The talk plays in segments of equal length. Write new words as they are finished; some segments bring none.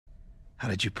How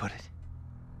did you put it?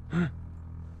 Huh?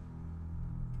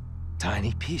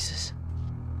 Tiny pieces.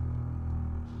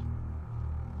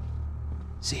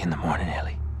 See you in the morning,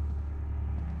 Ellie.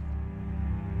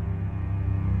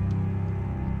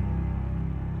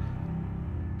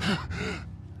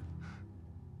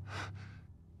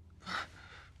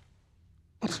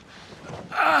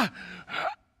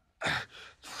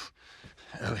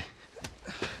 Ellie.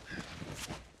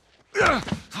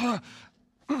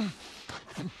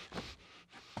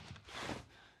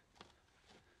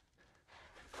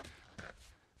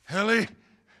 Ellie.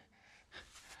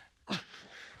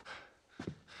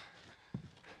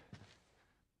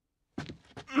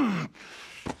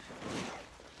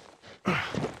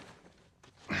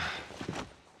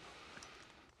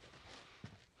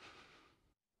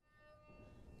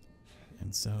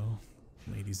 And so,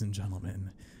 ladies and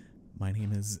gentlemen, my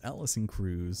name is Ellison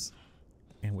Cruz,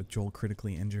 and with Joel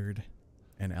critically injured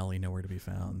and Ellie nowhere to be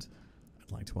found,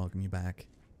 I'd like to welcome you back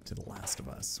to The Last of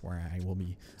Us, where I will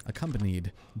be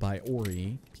accompanied by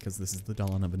Ori, because this is the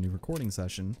dawn of a new recording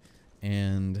session,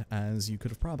 and as you could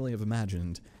have probably have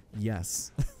imagined,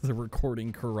 yes, the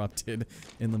recording corrupted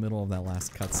in the middle of that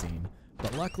last cutscene.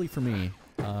 But luckily for me,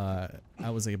 I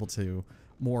was able to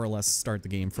more or less start the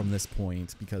game from this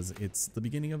point because it's the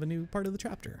beginning of a new part of the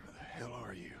chapter. Where the hell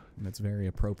are you? And it's very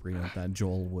appropriate that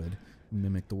Joel would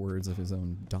mimic the words of his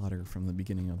own daughter from the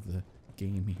beginning of the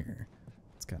game here.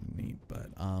 It's kind of neat, but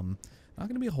not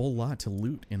going to be a whole lot to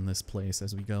loot in this place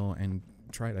as we go and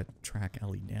try to track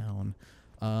Ellie down.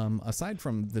 Aside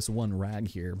from this one rag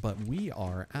here, but we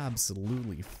are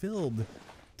absolutely filled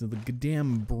to the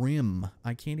goddamn brim.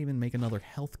 I can't even make another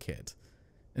health kit.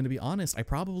 And to be honest, I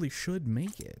probably should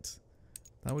make it.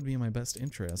 That would be in my best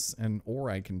interest. Or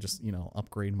I can just, you know,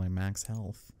 upgrade my max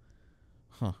health.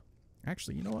 Huh.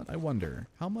 Actually, you know what? I wonder,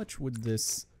 how much would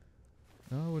this...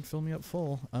 Oh, it would fill me up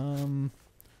full.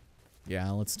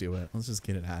 Yeah, let's do it. Let's just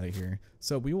get it out of here.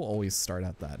 So we will always start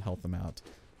at that health amount,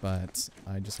 but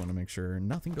I just want to make sure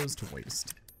nothing goes to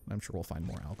waste. I'm sure we'll find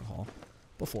more alcohol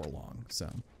before long. So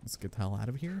let's get the hell out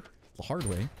of here. The hard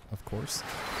way, of course.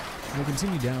 We'll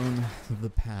continue down the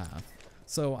path.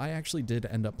 So I actually did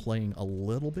end up playing a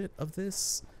little bit of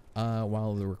this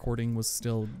while the recording was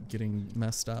still getting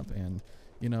messed up, and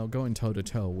you know, going toe to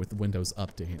toe with Windows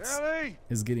updates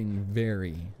is getting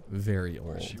very, very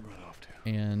old.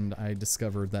 And I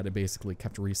discovered that it basically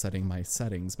kept resetting my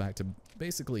settings back to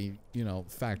basically, you know,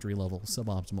 factory level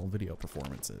suboptimal video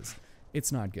performances.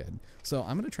 It's not good. So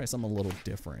I'm going to try something a little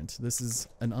different. This is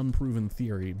an unproven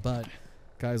theory, but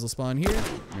guys will spawn here,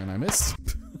 and I missed.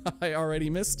 I already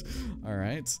missed. All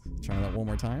right, try that one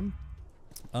more time.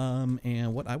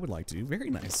 And what I would like to do,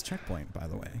 very nice checkpoint, by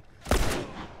the way.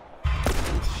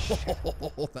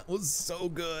 Oh, that was so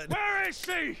good. Where is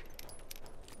she?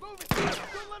 Don't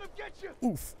let him get you.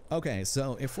 Oof. Okay,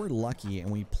 so if we're lucky and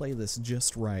we play this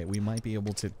just right, we might be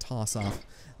able to toss off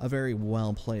a very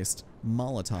well-placed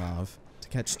Molotov to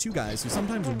catch two guys who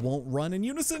sometimes won't run in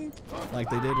unison like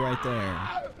they did right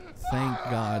there. Thank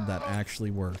God that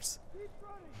actually works.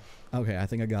 Okay, I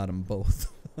think I got them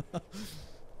both.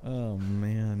 Oh,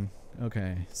 man.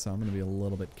 Okay, so I'm going to be a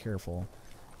little bit careful.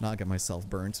 Not get myself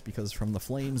burnt, because from the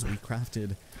flames we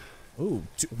crafted... Ooh,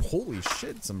 holy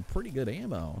shit, some pretty good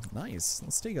ammo. Nice.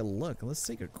 Let's take a look. Let's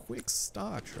take a quick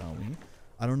stock, shall we?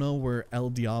 I don't know where El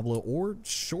Diablo or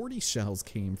Shorty shells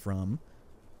came from.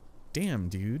 Damn,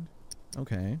 dude.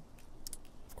 Okay.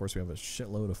 Of course, we have a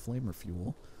shitload of flamer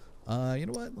fuel. You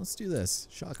know what? Let's do this.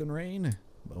 Shotgun rain,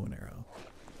 bow and arrow.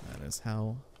 That is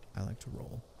how I like to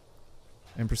roll.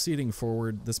 And proceeding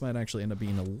forward, this might actually end up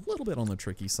being a little bit on the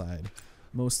tricky side.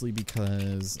 Mostly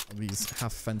because these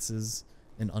half fences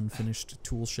and unfinished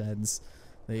tool sheds,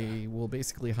 they will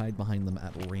basically hide behind them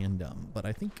at random. But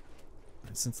I think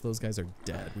since those guys are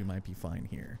dead, we might be fine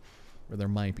here. Or there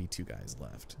might be two guys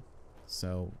left.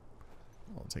 So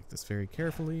I'll take this very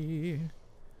carefully.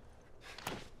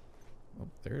 Oh,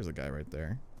 there's a guy right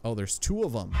there. Oh, there's two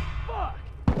of them. Fuck!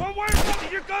 Well, where's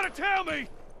something you gotta tell me?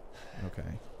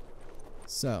 Okay.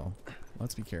 So,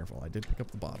 let's be careful. I did pick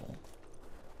up the bottle.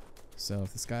 So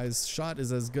if this guy's shot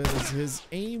is as good as his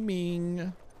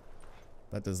aiming,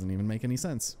 that doesn't even make any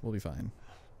sense. We'll be fine.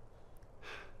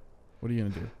 What are you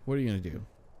gonna do? What are you gonna do?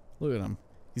 Look at him.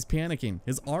 He's panicking.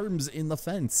 His arm's in the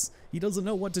fence. He doesn't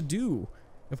know what to do.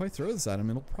 If I throw this at him,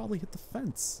 it'll probably hit the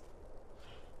fence.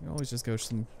 You can always just go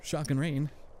some shotgun rain.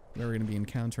 We're gonna be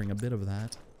encountering a bit of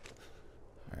that.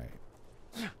 Alright.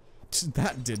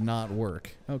 That did not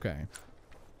work. Okay.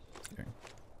 Okay.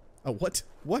 Oh, what?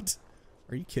 What?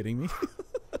 Are you kidding me?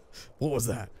 What was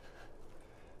that?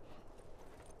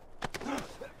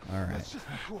 Alright.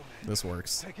 This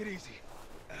works. Take it easy.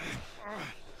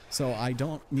 So I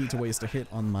don't need to waste a hit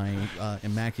on my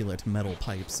immaculate metal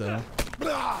pipe, so... There we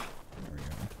go.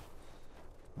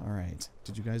 Alright.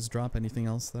 Did you guys drop anything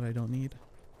else that I don't need?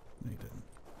 No, you didn't.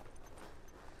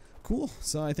 Cool.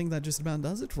 So I think that just about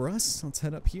does it for us. Let's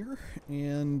head up here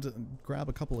and grab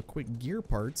a couple of quick gear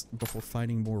parts before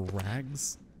fighting more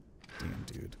rags. Damn,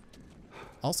 dude.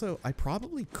 Also, I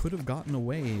probably could have gotten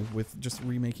away with just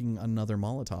remaking another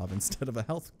Molotov instead of a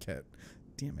health kit.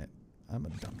 Damn it. I'm a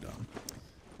dum-dum.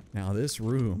 Now this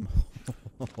room.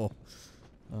 I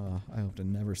hope to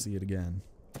never see it again.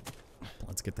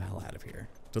 Let's get the hell out of here.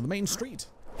 To the main street.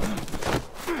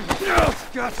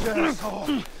 Gotcha,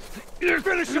 asshole!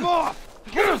 Finish him off!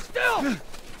 Get him still!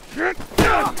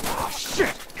 Oh,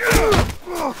 shit!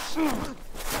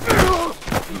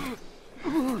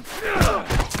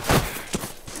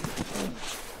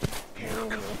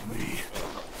 Handcuff me.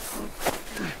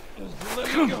 Let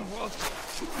me go, I'll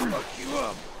fuck you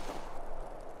up.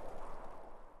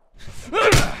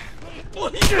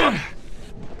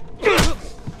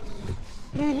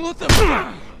 What the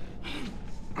fuck?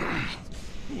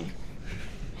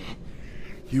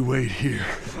 You wait here.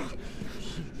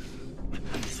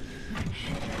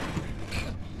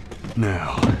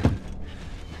 Now,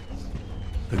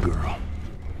 the girl.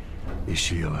 Is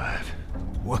she alive?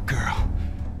 What girl?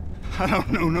 I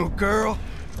don't know no girl.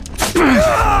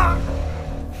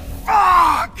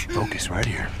 Fuck! Focus right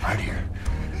here, right here.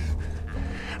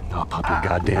 I'll pop your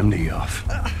goddamn knee off.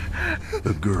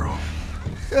 The girl.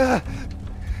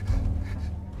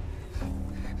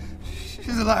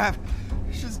 She's alive.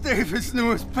 She's David's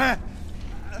newest pet.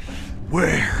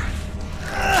 Where?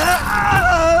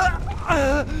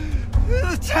 In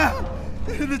the town.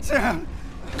 In the town.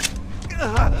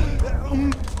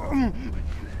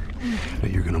 Now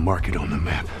you're gonna mark it on the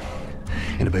map.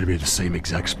 And it better be the same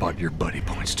exact spot your buddy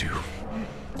points to.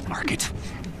 Mark it.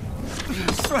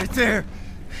 It's right there.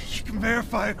 You can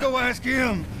verify it. Go ask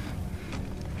him.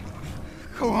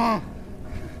 Go on.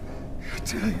 I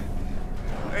tell you,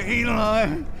 I ain't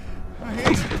lying. I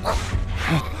ain't.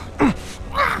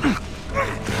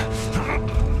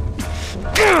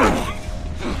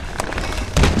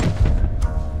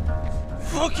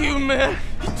 Fuck you, man.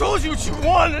 He told you what you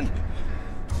wanted.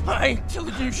 I ain't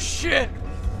telling you shit.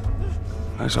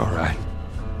 That's all right.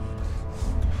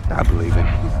 I believe him.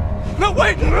 No,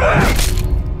 wait!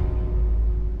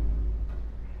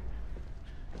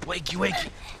 Wakey, wakey.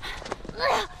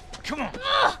 Come on.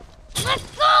 Let's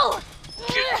go!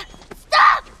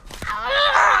 Stop!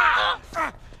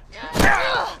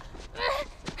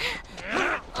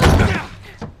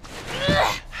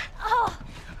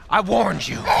 I warned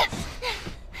you. I'm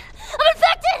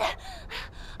infected!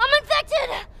 I'm infected!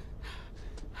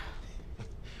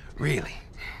 Really?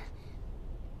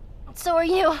 So are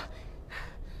you.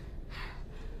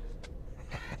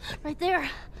 Right there.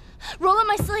 Roll up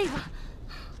my sleeve.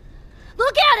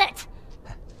 Look at it!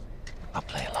 I'll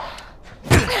play along.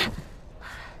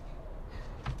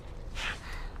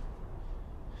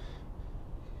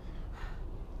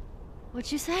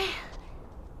 What'd you say?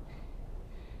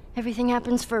 Everything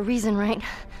happens for a reason, right?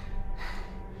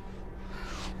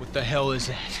 What the hell is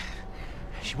that?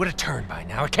 She would have turned by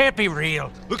now. It can't be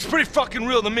real. Looks pretty fucking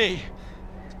real to me.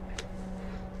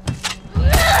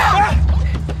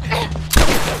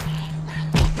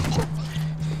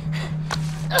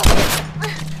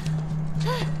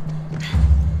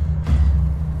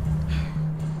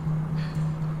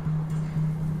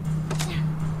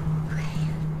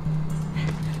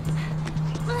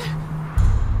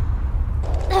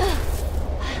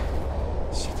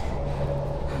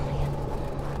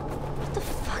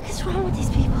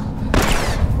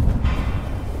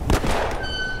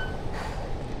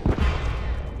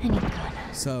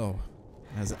 So,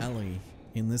 as Ellie,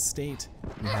 in this state,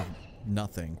 we have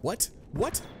nothing. What?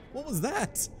 What? What was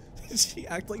that? Did she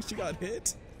act like she got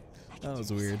hit? That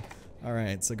was weird.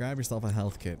 Alright, so grab yourself a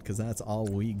health kit, because that's all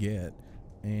we get.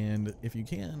 And if you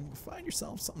can, find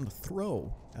yourself something to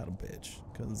throw at a bitch,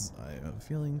 because I have a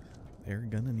feeling they're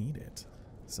gonna need it.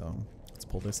 So, let's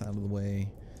pull this out of the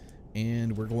way.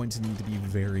 And we're going to need to be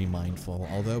very mindful.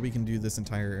 Although we can do this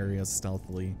entire area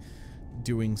stealthily,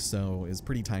 doing so is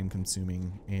pretty time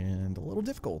consuming and a little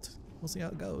difficult. We'll see how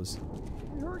it goes.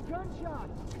 We heard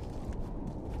gunshots.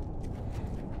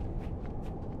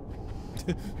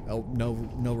 Oh, no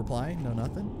reply? No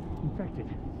nothing? Infected.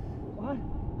 What?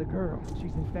 The girl.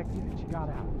 She's infected and she got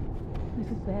out. This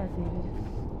is bad, David.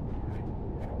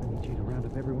 I need you to round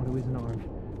up everyone who isn't armed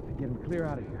and get them clear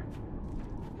out of here.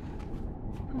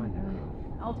 Find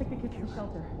that. I'll take the kids to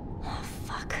shelter. Oh,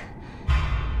 fuck.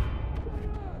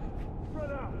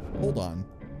 Hold on.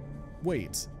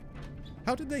 Wait.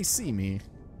 How did they see me?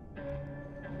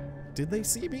 Did they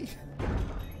see me?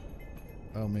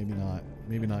 Oh, maybe not.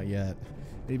 Maybe not yet.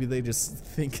 Maybe they just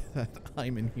think that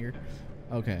I'm in here.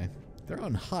 Okay. They're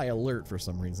on high alert for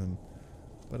some reason.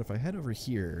 But if I head over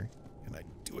here, and I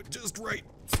do it just right.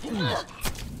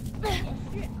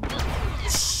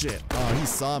 Shit. Oh, he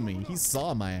saw me. He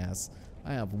saw my ass.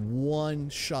 I have one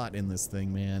shot in this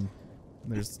thing, man.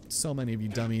 There's so many of you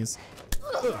dummies.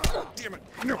 Damn it.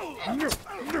 No, no,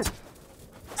 no.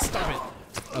 Stop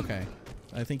it. Okay.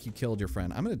 I think you killed your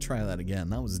friend. I'm going to try that again.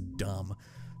 That was dumb.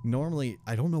 Normally,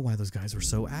 I don't know why those guys were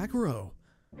so aggro.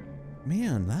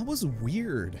 Man, that was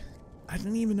weird. I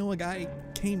didn't even know a guy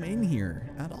came in here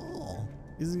at all.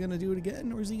 Is he going to do it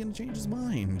again, or is he going to change his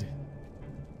mind?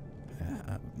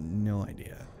 I have no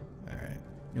idea. Alright.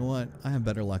 You know what? I have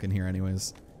better luck in here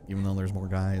anyways, even though there's more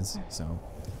guys. So,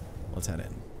 let's head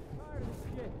in.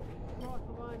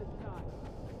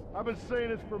 I've been saying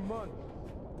this for months.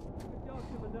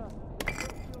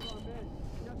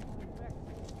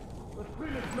 Let's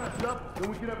clean this mess up,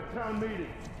 then we can have a town meeting.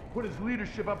 Put his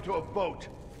leadership up to a vote.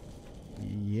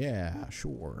 Yeah,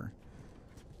 sure.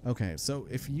 Okay, so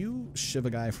if you shiv a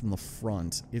guy from the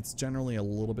front, it's generally a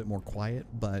little bit more quiet,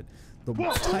 but the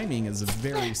timing is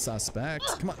very suspect.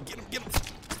 Come on, get him, get him.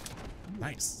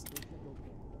 Nice.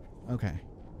 Okay.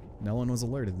 No one was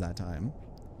alerted that time.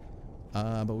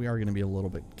 But we are going to be a little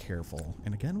bit careful.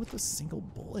 And again, with a single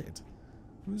bullet.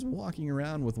 Who's walking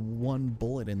around with one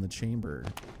bullet in the chamber?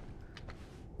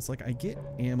 It's like, I get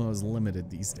ammo's limited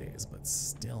these days, but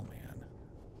still, man.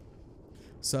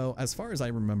 So, as far as I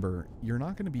remember, you're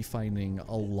not going to be finding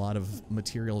a lot of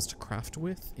materials to craft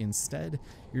with. Instead,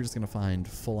 you're just going to find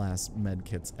full-ass med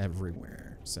kits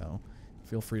everywhere. So,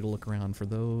 feel free to look around for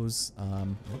those. Oh,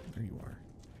 there you are.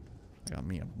 Got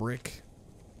me a brick.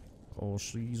 Oh,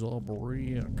 she's a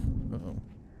brick.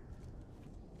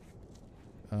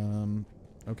 Uh-oh.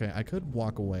 Okay, I could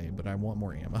walk away, but I want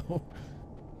more ammo.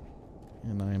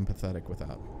 And I am pathetic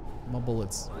without my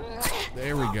bullets.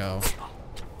 There we go.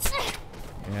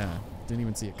 Yeah, didn't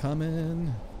even see it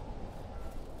coming.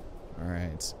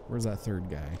 Alright, where's that third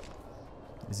guy?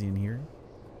 Is he in here?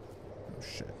 Oh,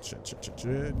 shit.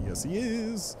 Yes, he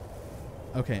is.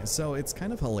 Okay, so it's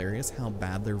kind of hilarious how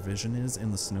bad their vision is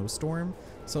in the snowstorm.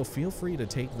 So feel free to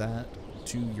take that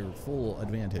to your full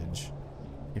advantage,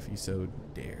 if you so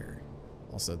dare.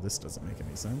 Also, this doesn't make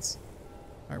any sense.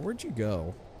 Alright, where'd you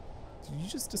go? Did you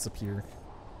just disappear?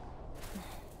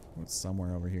 Went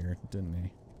somewhere over here, didn't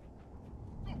he?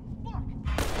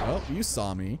 Oh, you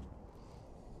saw me.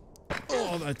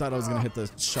 Oh, I thought I was gonna hit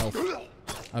the shelf.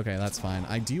 Okay, that's fine.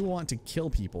 I do want to kill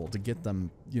people to get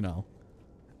them, you know,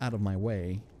 out of my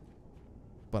way.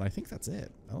 But I think that's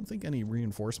it. I don't think any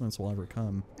reinforcements will ever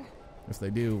come. If they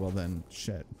do, well then,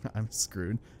 shit. I'm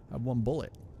screwed. I have one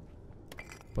bullet.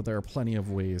 But there are plenty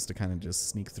of ways to kind of just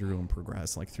sneak through and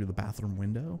progress, like through the bathroom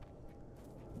window.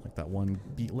 Like that one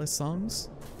Beatless songs?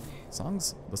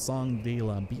 The song de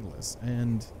la Beatless.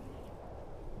 And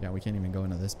yeah, we can't even go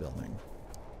into this building.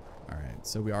 Alright,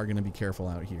 so we are going to be careful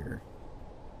out here.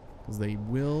 Because they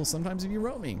will sometimes be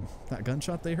roaming. That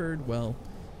gunshot they heard, well,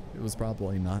 it was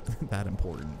probably not that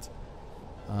important.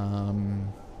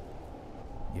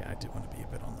 Yeah, I do want to be a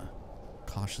bit on the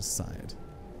cautious side.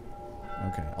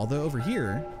 Okay, although over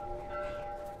here,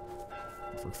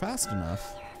 if we're fast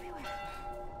enough,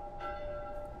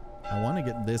 I want to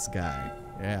get this guy.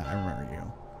 Yeah, I remember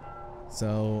you.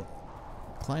 So,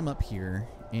 climb up here,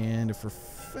 and if we're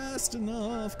fast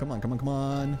enough, come on, come on, come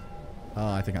on.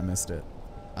 Oh, I think I missed it.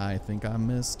 I think I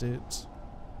missed it.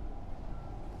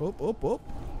 Oop, oop, oop.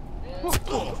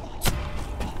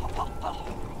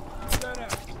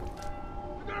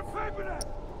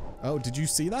 Oh, did you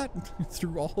see that?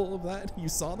 Through all of that? You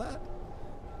saw that?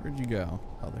 Where'd you go?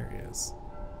 Oh, there he is.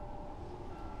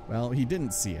 Well, he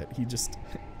didn't see it. He just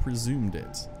presumed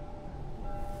it.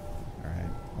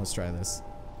 Alright, let's try this.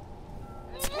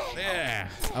 Yeah!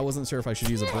 I wasn't sure if I should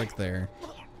use a brick there.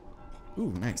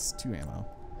 Ooh, nice. 2 ammo.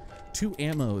 2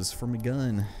 ammos for my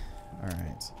gun.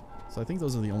 Alright. So I think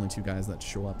those are the only 2 guys that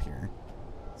show up here.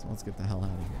 So let's get the hell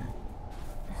out of here.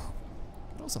 I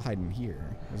could also hide in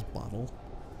here. There's a bottle.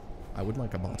 I would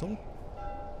like a bottle.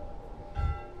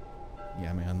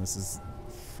 Yeah, man, this is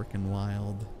freaking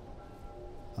wild.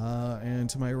 And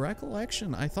to my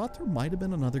recollection, I thought there might have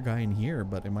been another guy in here,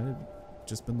 but it might have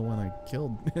just been the one I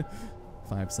killed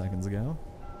 5 seconds ago.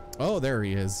 Oh, there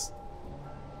he is.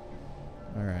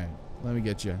 Alright, let me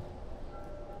get you.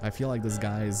 I feel like this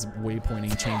guy's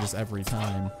waypointing changes every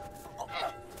time.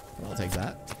 Well, I'll take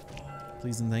that.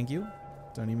 Please and thank you.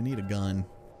 Don't even need a gun.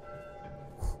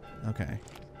 Okay,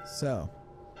 so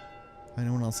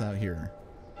anyone else out here?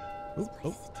 Oh, oh.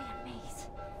 It's a damn maze.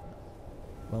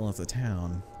 Well, it's a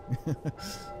town.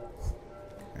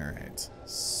 Alright,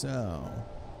 so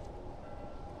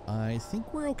I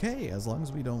think we're okay as long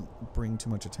as we don't bring too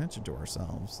much attention to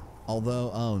ourselves.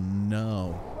 Although, oh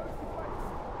no.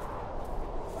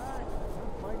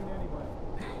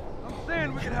 I'm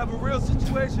saying we could have a real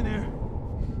situation here.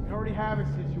 We already have a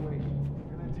situation.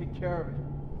 We're gonna take care of it.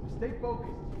 So stay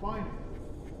focused. Find it.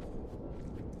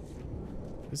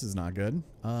 This is not good.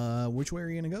 Which way are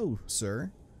you gonna go,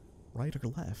 sir? Right or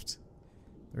left?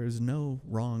 There is no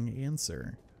wrong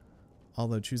answer.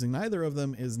 Although choosing neither of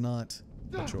them is not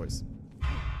a choice.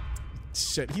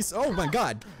 Shit, he's, oh my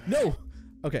god, no!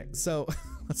 Okay, so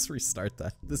let's restart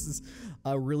that. This is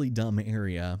a really dumb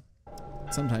area.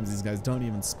 Sometimes these guys don't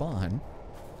even spawn.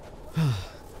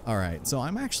 Alright, so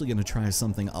I'm actually gonna try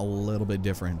something a little bit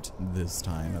different this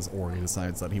time as Ori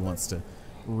decides that he wants to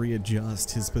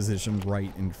readjust his position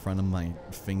right in front of my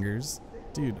fingers.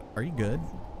 Dude, are you good?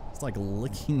 It's like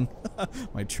licking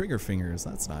my trigger fingers.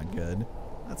 That's not good.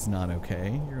 That's not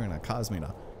okay. You're gonna cause me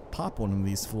to pop one of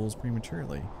these fools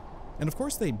prematurely. And of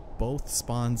course they both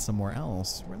spawn somewhere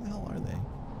else. Where the hell are they?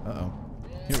 Uh-oh.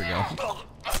 Here we go.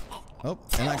 Oh,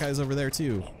 and that guy's over there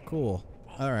too. Cool.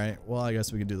 Alright, well I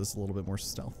guess we could do this a little bit more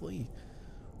stealthily.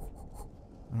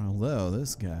 Although,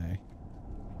 this guy...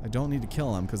 I don't need to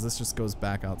kill him because this just goes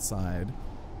back outside.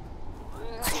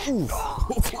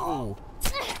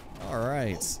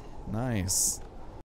 Alright. Nice.